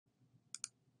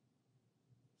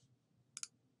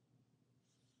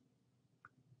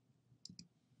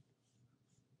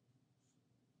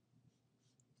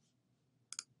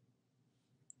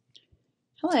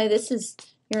Hello, this is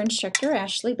your instructor,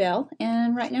 Ashley Bell,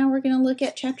 and right now we're going to look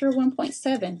at Chapter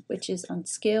 1.7, which is on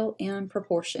scale and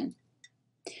proportion.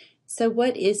 So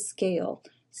what is scale?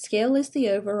 Scale is the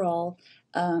overall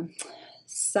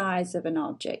size of an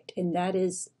object, and that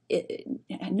is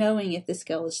knowing if the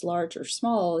scale is large or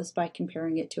small is by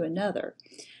comparing it to another.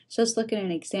 So let's look at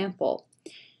an example.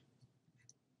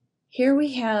 Here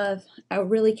we have a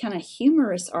really kind of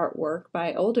humorous artwork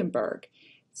by Oldenburg.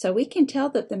 So we can tell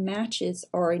that the matches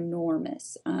are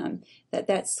enormous,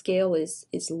 that scale is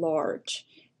large.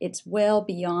 It's well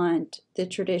beyond the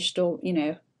traditional,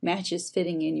 matches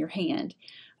fitting in your hand.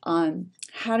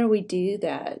 How do we do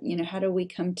that? How do we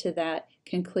come to that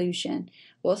conclusion?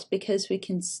 Well, it's because we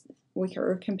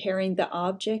are comparing the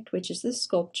object, which is the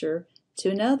sculpture, to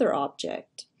another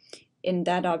object. And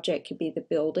that object could be the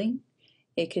building.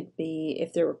 It could be,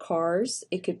 if there were cars,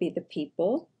 it could be the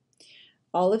people.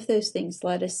 All of those things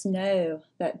let us know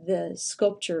that the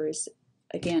sculpture is,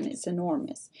 again, it's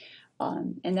enormous.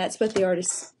 And that's what the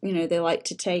artists, they like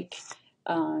to take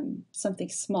something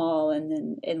small and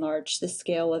then enlarge the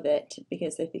scale of it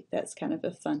because they think that's kind of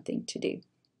a fun thing to do.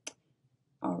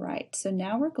 All right, so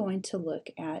now we're going to look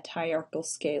at hierarchical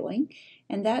scaling.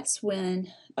 And that's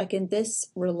when, like in this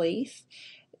relief,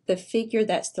 the figure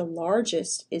that's the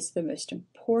largest is the most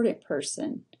important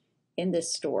person in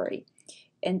this story.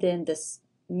 And then this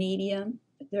medium,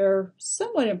 they're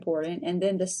somewhat important, and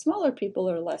then the smaller people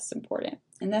are less important.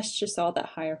 And that's just all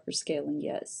that hierarchical scaling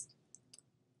is.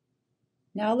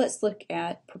 Now let's look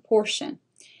at proportion.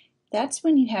 That's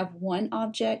when you have one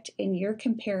object and you're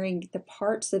comparing the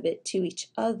parts of it to each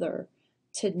other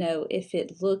to know if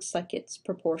it looks like it's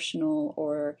proportional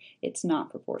or it's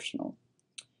not proportional.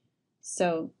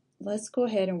 So let's go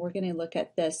ahead and we're going to look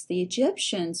at this. The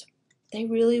Egyptians, they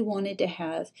really wanted to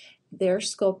have their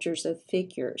sculptures of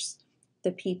figures,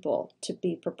 the people, to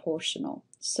be proportional.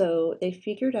 So they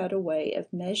figured out a way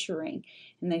of measuring,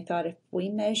 and they thought if we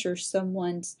measure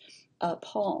someone's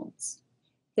palms,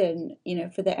 then,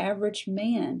 for the average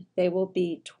man, they will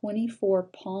be 24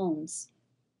 palms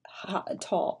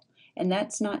tall. And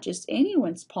that's not just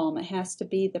anyone's palm, it has to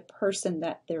be the person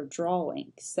that they're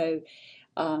drawing. So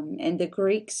and the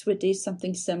Greeks would do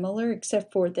something similar,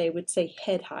 except for they would say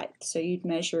head height. So you'd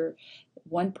measure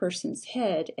one person's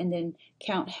head and then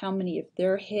count how many of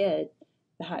their head,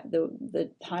 the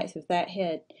height of that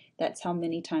head, that's how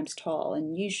many times tall.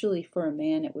 And usually for a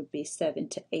man it would be 7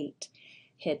 to 8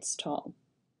 heads tall.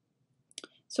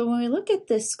 So when we look at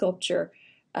this sculpture,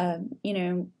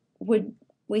 would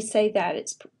we say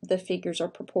that the figures are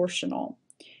proportional?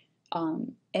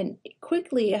 And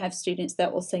quickly I have students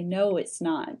that will say, no, it's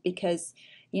not, because,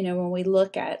 when we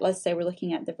look at, let's say we're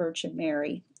looking at the Virgin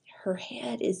Mary, her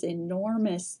head is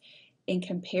enormous in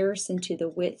comparison to the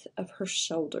width of her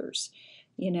shoulders.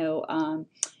 Even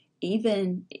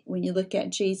when you look at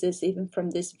Jesus, even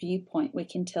from this viewpoint, we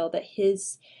can tell that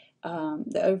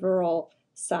the overall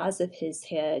size of his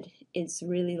head is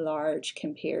really large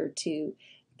compared to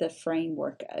the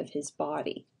framework of his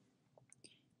body.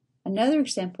 Another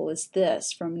example is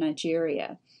this from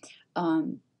Nigeria,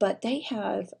 but they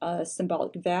have a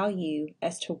symbolic value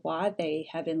as to why they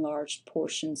have enlarged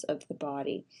portions of the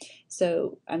body.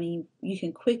 So, you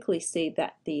can quickly see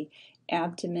that the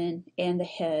abdomen and the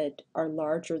head are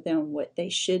larger than what they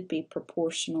should be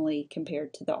proportionally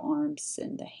compared to the arms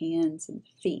and the hands and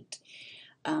the feet.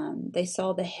 They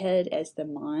saw the head as the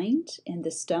mind and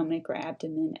the stomach or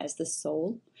abdomen as the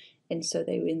soul, and so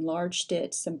they enlarged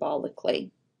it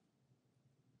symbolically.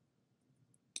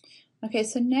 Okay,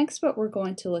 so next what we're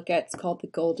going to look at is called the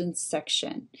golden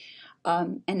section.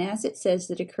 And as it says,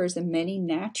 it occurs in many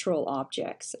natural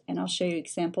objects, and I'll show you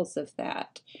examples of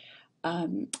that.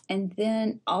 And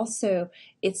then also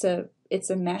it's a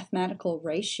mathematical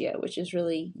ratio, which is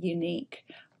really unique.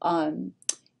 And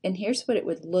here's what it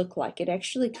would look like. It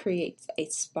actually creates a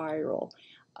spiral.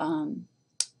 And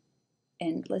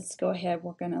let's go ahead,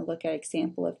 we're going to look at an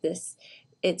example of this.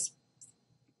 It's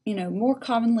more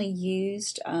commonly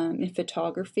used in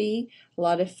photography. A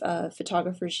lot of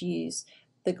photographers use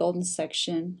the golden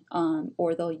section,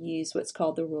 or they'll use what's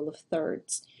called the rule of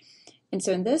thirds. And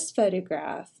so in this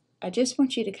photograph, I just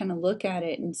want you to kind of look at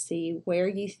it and see where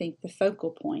you think the focal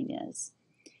point is.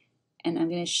 And I'm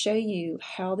going to show you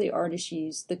how the artist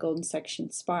used the golden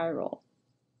section spiral.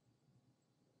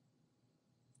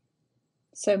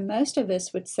 So most of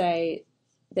us would say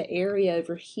the area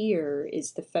over here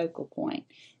is the focal point,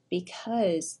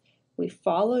 because we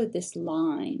follow this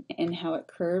line and how it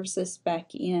curves us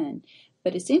back in.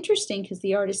 But it's interesting because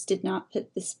the artist did not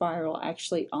put the spiral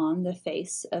actually on the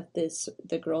face of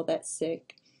the girl that's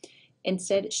sick.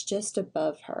 Instead, it's just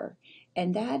above her.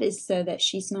 And that is so that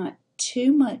she's not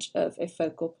too much of a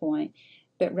focal point,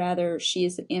 but rather she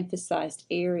is an emphasized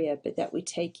area, but that we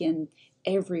take in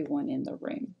everyone in the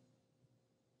room.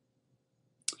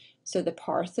 So the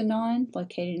Parthenon,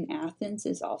 located in Athens,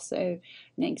 is also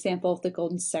an example of the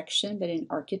golden section, but in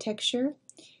architecture.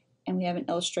 And we have an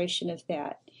illustration of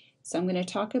that. So I'm going to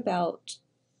talk about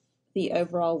the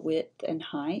overall width and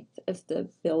height of the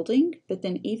building, but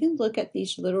then even look at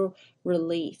these little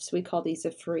reliefs. We call these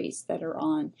a frieze that are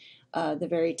on the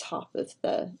very top of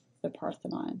the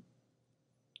Parthenon.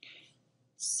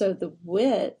 So the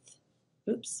width,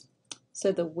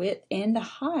 so the width and the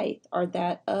height are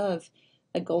that of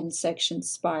a golden section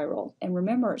spiral. And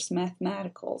remember, it's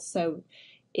mathematical, so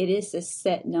it is a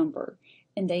set number.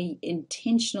 And they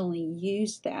intentionally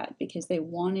used that because they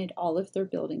wanted all of their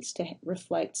buildings to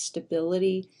reflect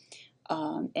stability.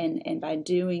 And by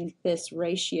doing this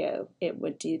ratio, it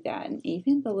would do that. And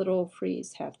even the little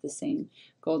frieze have the same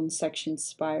golden section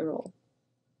spiral.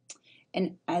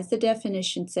 And as the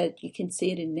definition said, you can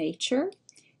see it in nature.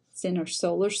 It's in our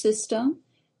solar system,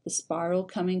 the spiral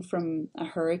coming from a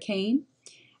hurricane,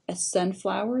 a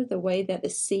sunflower, the way that the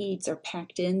seeds are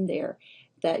packed in there.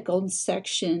 That golden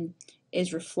section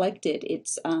is reflected.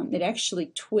 It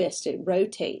actually twists, it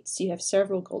rotates. You have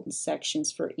several golden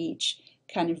sections for each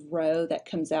kind of row that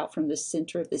comes out from the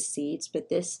center of the seeds, but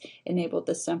this enabled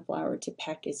the sunflower to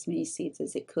pack as many seeds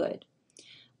as it could.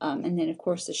 And then, of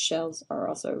course, the shells are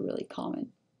also really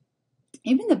common.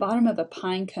 Even the bottom of a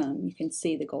pine cone, you can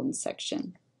see the golden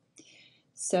section.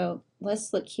 So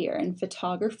let's look here. In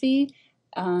photography,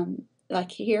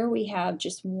 like here we have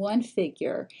just one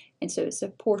figure, and so it's a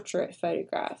portrait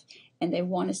photograph, and they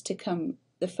want us to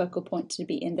the focal point to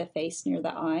be in the face near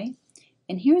the eye.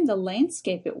 And here in the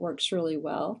landscape it works really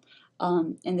well,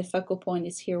 and the focal point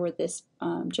is here where this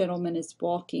gentleman is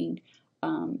walking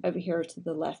over here to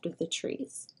the left of the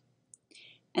trees.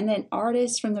 And then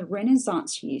artists from the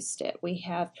Renaissance used it. We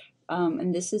have,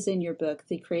 and this is in your book,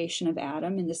 The Creation of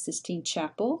Adam in the Sistine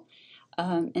Chapel.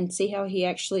 And see how he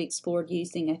actually explored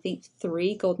using, I think,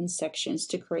 3 golden sections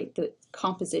to create the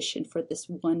composition for this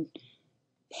one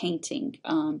painting.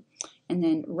 And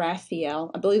then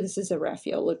Raphael, I believe this is a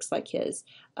Raphael, looks like his,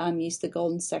 used the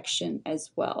golden section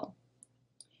as well.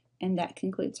 And that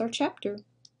concludes our chapter.